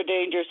much more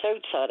dangerous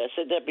outside. I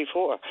said that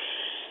before.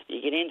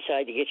 You get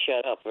inside, you get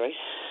shut up, right?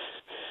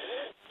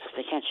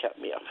 They can't shut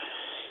me up.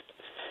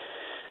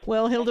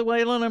 Well, Hilda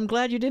Whalen, I'm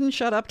glad you didn't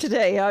shut up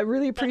today. I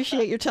really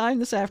appreciate your time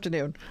this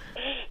afternoon.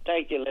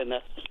 Thank you,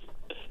 Linda.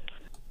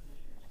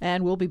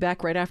 And we'll be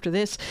back right after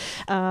this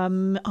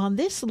on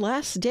this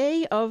last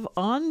day of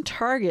On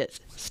Target.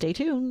 Stay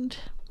tuned.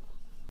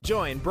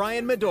 Join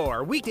Brian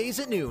Medore weekdays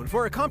at noon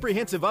for a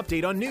comprehensive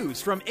update on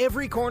news from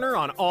every corner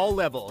on all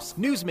levels,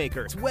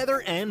 newsmakers,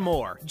 weather, and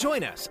more.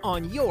 Join us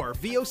on your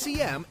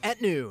VOCM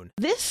at noon.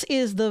 This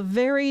is the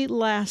very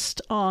last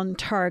On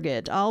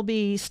Target. I'll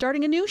be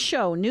starting a new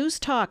show, News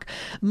Talk,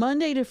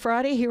 Monday to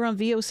Friday here on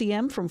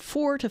VOCM from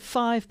 4 to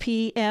 5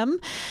 p.m.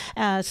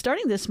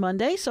 Starting this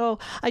Monday. So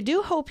I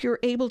do hope you're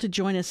able to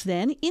join us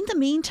then. In the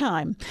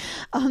meantime,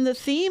 on the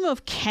theme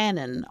of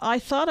Canon, I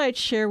thought I'd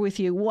share with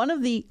you one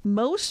of the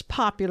most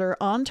popular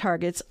On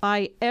Targets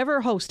I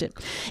ever hosted.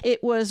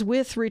 It was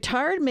with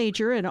retired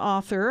Major and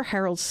author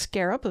Harold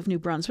Scarrup of New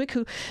Brunswick,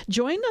 who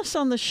joined us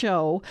on the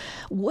show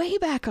way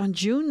back on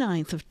June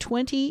 9th of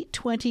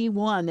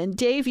 2021. And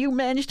Dave, you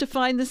managed to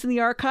find this in the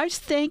archives.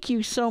 Thank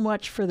you so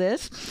much for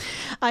this.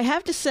 I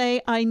have to say,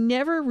 I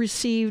never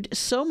received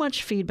so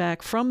much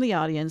feedback from the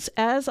audience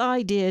as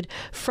I did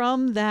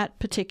from that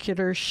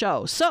particular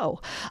show.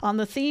 So, on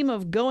the theme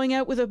of going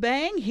out with a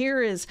bang,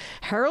 here is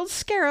Harold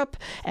Scarrup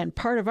and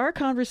part of our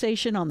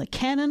conversation on the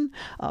canon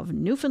of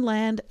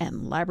Newfoundland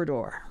and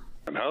Labrador.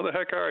 And how the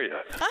heck are you?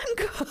 I'm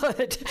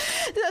good.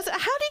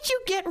 How did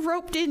you get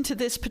roped into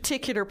this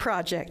particular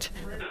project?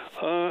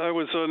 I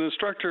was an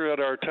instructor at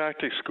our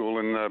tactics school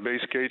in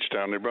Base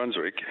Gagetown, New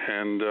Brunswick,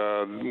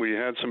 and we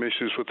had some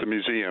issues with the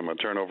museum, a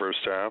turnover of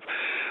staff.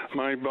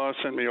 My boss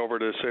sent me over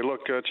to say, look,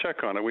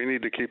 check on it. We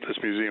need to keep this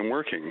museum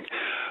working.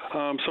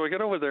 So I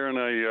got over there and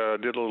I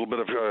did a little bit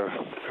of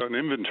an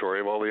inventory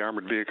of all the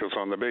armored vehicles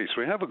on the base.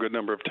 We have a good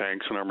number of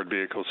tanks and armored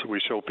vehicles that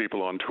we show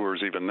people on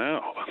tours even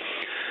now.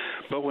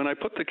 But when I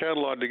put the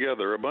catalog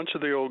together, a bunch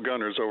of the old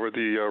gunners over at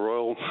the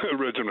Royal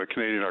Regiment of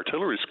Canadian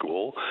Artillery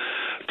School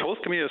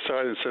took me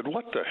aside and said,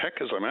 what the heck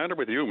is the matter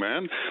with you,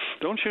 man?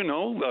 Don't you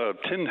know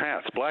tin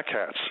hats, black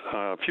hats,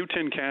 a few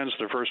tin cans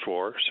in the First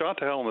War, shot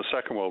to hell in the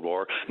Second World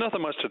War,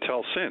 nothing much to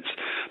tell since.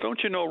 Don't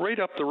you know, right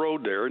up the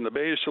road there in the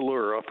Bay of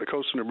Chaleur off the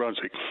coast of New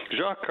Brunswick,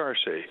 Jacques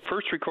Cartier,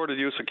 first recorded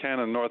use of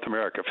cannon in North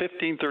America,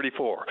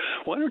 1534.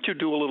 Why don't you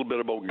do a little bit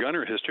about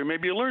gunner history?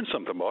 Maybe you learn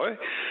something, boy.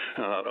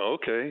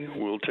 Okay,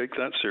 we'll take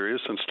that serious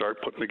and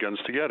start putting the guns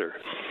together.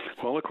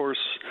 Well, of course,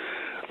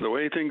 the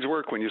way things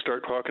work when you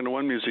start talking to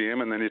one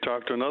museum and then you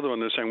talk to another one,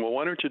 they're saying, well,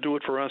 why don't you do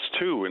it for us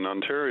too in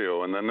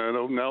Ontario and then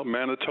now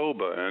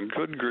Manitoba, and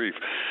good grief,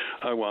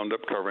 I wound up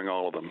covering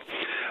all of them.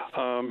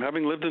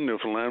 Having lived in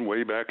Newfoundland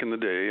way back in the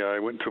day, I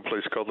went to a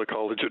place called the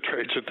College of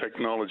Trades and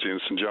Technology in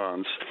St.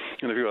 John's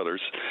and a few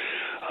others.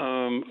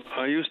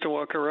 I used to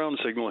walk around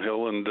Signal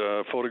Hill and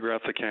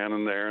photograph the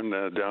cannon there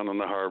and down on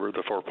the harbor,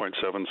 the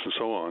 4.7s and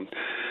so on,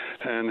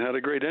 and had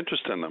a great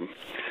interest in them.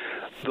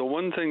 The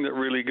one thing that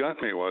really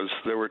got me was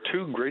there were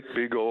two great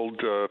big old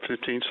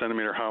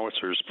 15-centimeter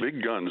howitzers,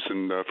 big guns,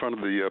 in front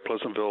of the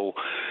Pleasantville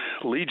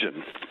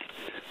Legion.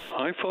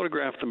 I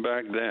photographed them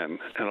back then,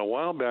 and a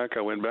while back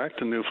I went back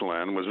to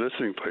Newfoundland, was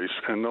visiting a place,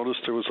 and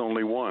noticed there was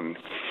only one.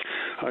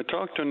 I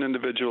talked to an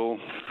individual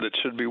that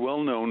should be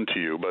well known to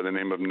you by the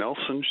name of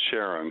Nelson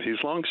Sharon.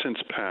 He's long since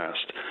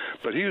passed,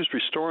 but he was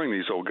restoring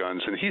these old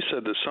guns, and he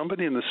said that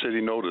somebody in the city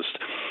noticed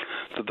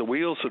that the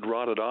wheels had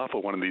rotted off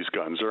of one of these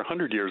guns. They're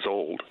 100 years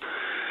old.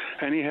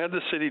 And he had the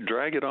city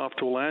drag it off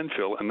to a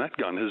landfill, and that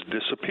gun has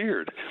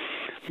disappeared.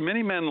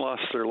 Many men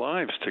lost their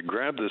lives to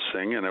grab this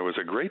thing, and there was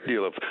a great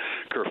deal of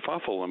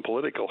kerfuffle and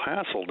political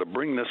hassle to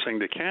bring this thing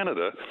to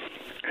Canada,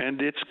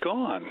 and it's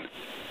gone.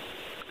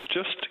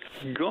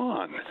 Just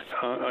gone.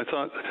 I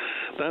thought,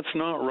 that's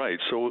not right.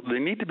 So they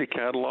need to be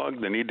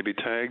cataloged, they need to be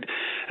tagged,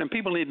 and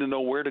people need to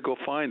know where to go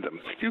find them.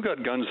 You've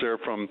got guns there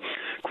from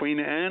Queen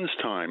Anne's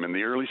time in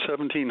the early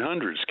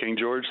 1700s, King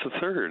George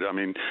III. I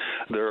mean,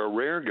 there are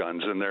rare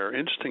guns and there are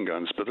interesting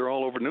guns, but they're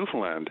all over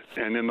Newfoundland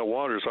and in the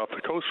waters off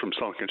the coast from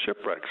sunken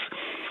shipwrecks.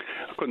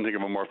 I couldn't think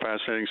of a more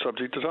fascinating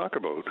subject to talk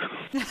about.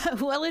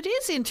 Well, it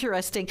is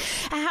interesting.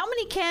 How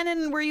many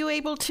cannon were you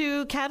able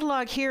to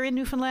catalog here in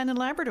Newfoundland and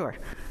Labrador?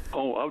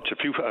 Oh, ouch,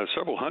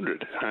 several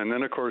hundred. And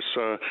then, of course,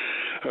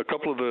 a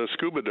couple of the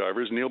scuba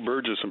divers, Neil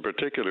Burgess in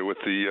particular, with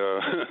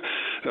the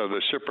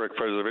Shipwreck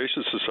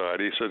Preservation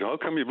Society, said, how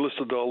come you've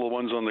listed all the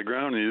ones on the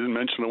ground and you didn't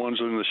mention the ones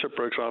in the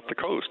shipwrecks off the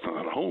coast?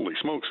 Holy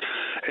smokes.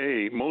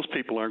 Most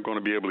people aren't going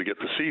to be able to get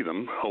to see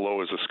them,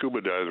 although as a scuba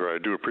diver, I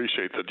do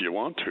appreciate that you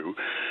want to.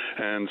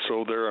 And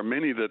so there are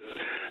many that,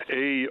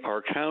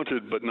 are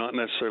counted but not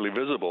necessarily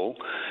visible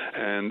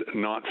and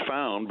not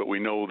found, but we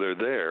know they're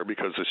there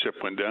because the ship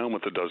went down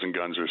with a dozen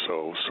guns or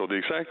so. So the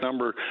exact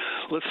number,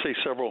 let's say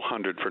several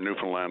hundred for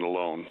Newfoundland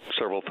alone,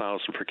 several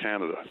thousand for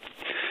Canada.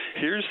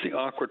 Here's the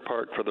awkward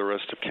part for the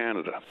rest of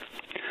Canada.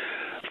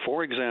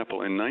 For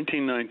example, in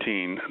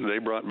 1919, they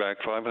brought back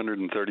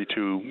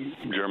 532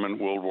 German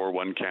World War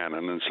I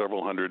cannon and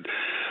several hundred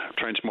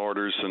trench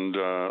mortars and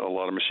a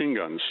lot of machine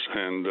guns.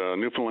 And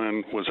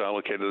Newfoundland was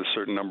allocated a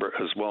certain number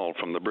as well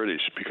from the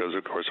British because,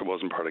 of course, it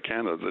wasn't part of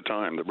Canada at the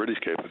time. The British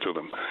gave it to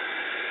them.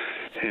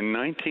 In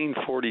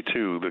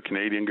 1942, the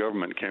Canadian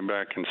government came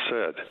back and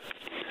said,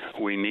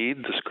 we need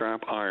the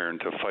scrap iron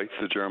to fight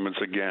the Germans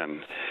again.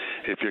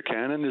 If your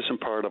cannon isn't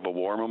part of a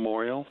war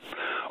memorial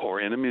or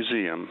in a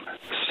museum,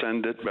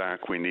 send it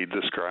back. We need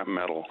the scrap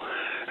metal.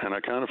 And I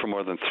counted for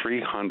more than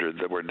 300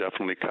 that were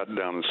definitely cut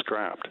down and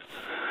scrapped.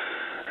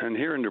 And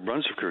here in New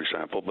Brunswick, for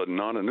example, but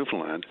not in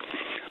Newfoundland,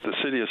 the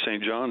city of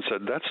St. John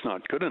said, that's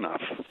not good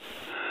enough.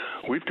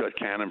 We've got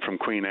cannon from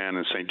Queen Anne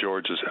and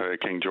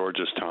King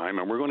George's time,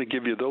 and we're going to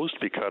give you those to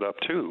be cut up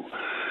too.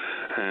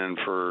 And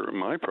for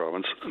my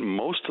province,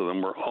 most of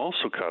them were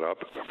also cut up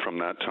from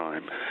that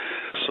time.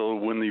 So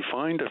when you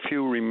find a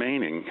few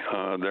remaining,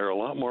 they're a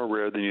lot more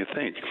rare than you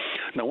think.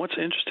 Now, what's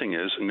interesting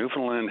is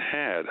Newfoundland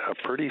had a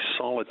pretty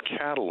solid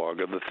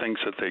catalog of the things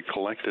that they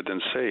collected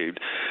and saved.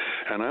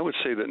 And I would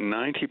say that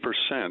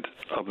 90%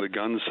 of the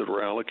guns that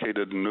were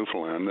allocated in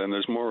Newfoundland, and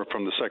there's more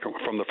from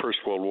the First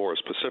World War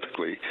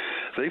specifically,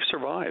 they've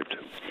survived.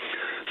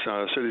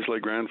 Cities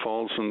like Grand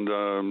Falls and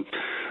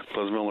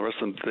Pleasantville and the rest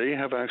of them, they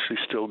have actually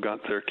still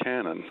got their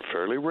cannon.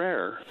 Fairly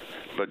rare,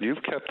 but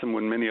you've kept them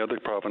when many other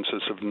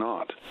provinces have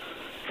not,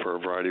 for a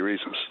variety of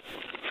reasons.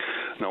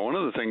 Now, one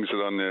of the things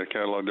that on the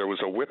catalog, there was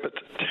a Whippet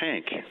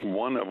tank,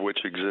 one of which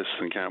exists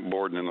in Camp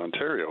Borden in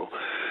Ontario.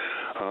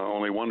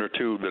 Only one or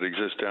two that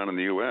exist down in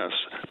the U.S.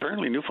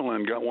 Apparently,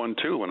 Newfoundland got one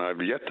too, and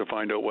I've yet to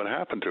find out what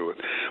happened to it.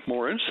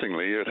 More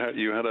interestingly,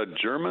 you had a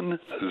German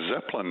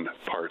Zeppelin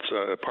parts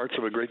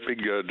of a great big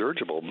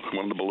dirigible,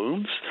 one of the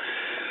balloons.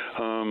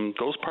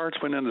 Those parts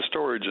went into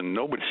storage, and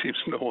nobody seems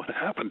to know what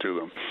happened to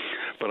them.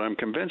 But I'm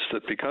convinced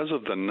that because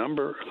of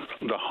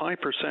the high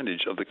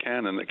percentage of the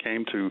cannon that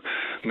came to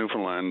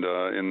Newfoundland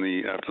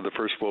after the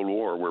First World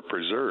War were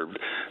preserved,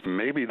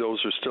 maybe those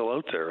are still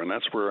out there, and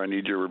that's where I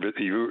need your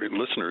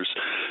listeners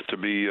to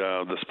be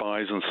the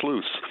spies and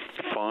sleuths.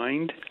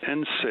 Find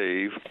and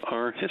save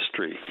our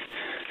history.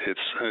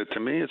 To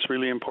me, it's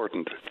really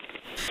important.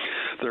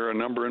 There are a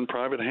number in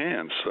private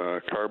hands.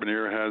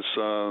 Carboneer has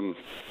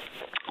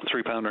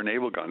 3-pounder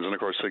naval guns, and of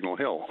course Signal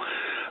Hill.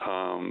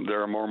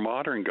 There are more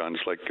modern guns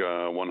like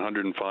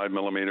 105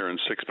 millimeter and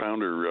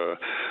 6-pounder.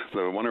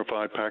 The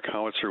 105 pack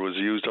howitzer was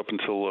used up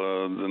until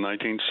the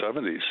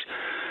 1970s.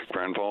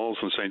 Grand Falls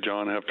and St.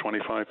 John have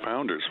 25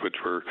 pounders, which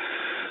were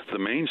the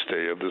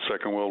mainstay of the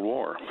Second World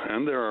War.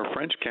 And there are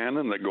French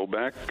cannon that go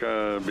back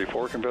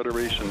before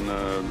Confederation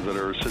that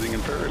are sitting in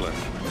Fairyland.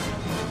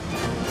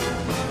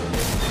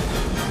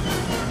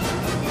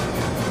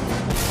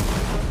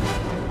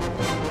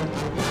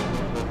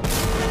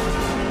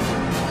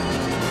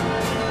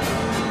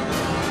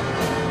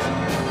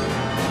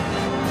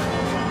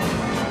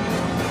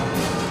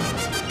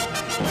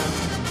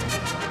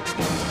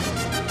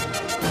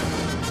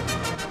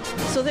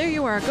 So there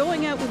you are,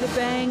 going out with a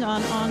bang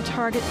on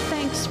Target.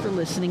 Thanks for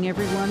listening,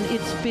 everyone.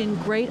 It's been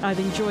great. I've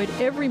enjoyed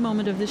every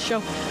moment of this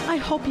show. I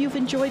hope you've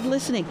enjoyed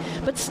listening.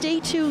 But stay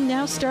tuned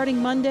now,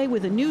 starting Monday,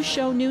 with a new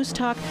show, News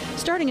Talk,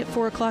 starting at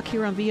 4 o'clock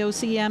here on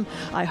VOCM.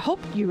 I hope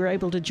you were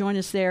able to join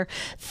us there.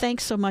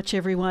 Thanks so much,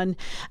 everyone,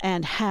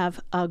 and have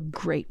a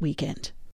great weekend.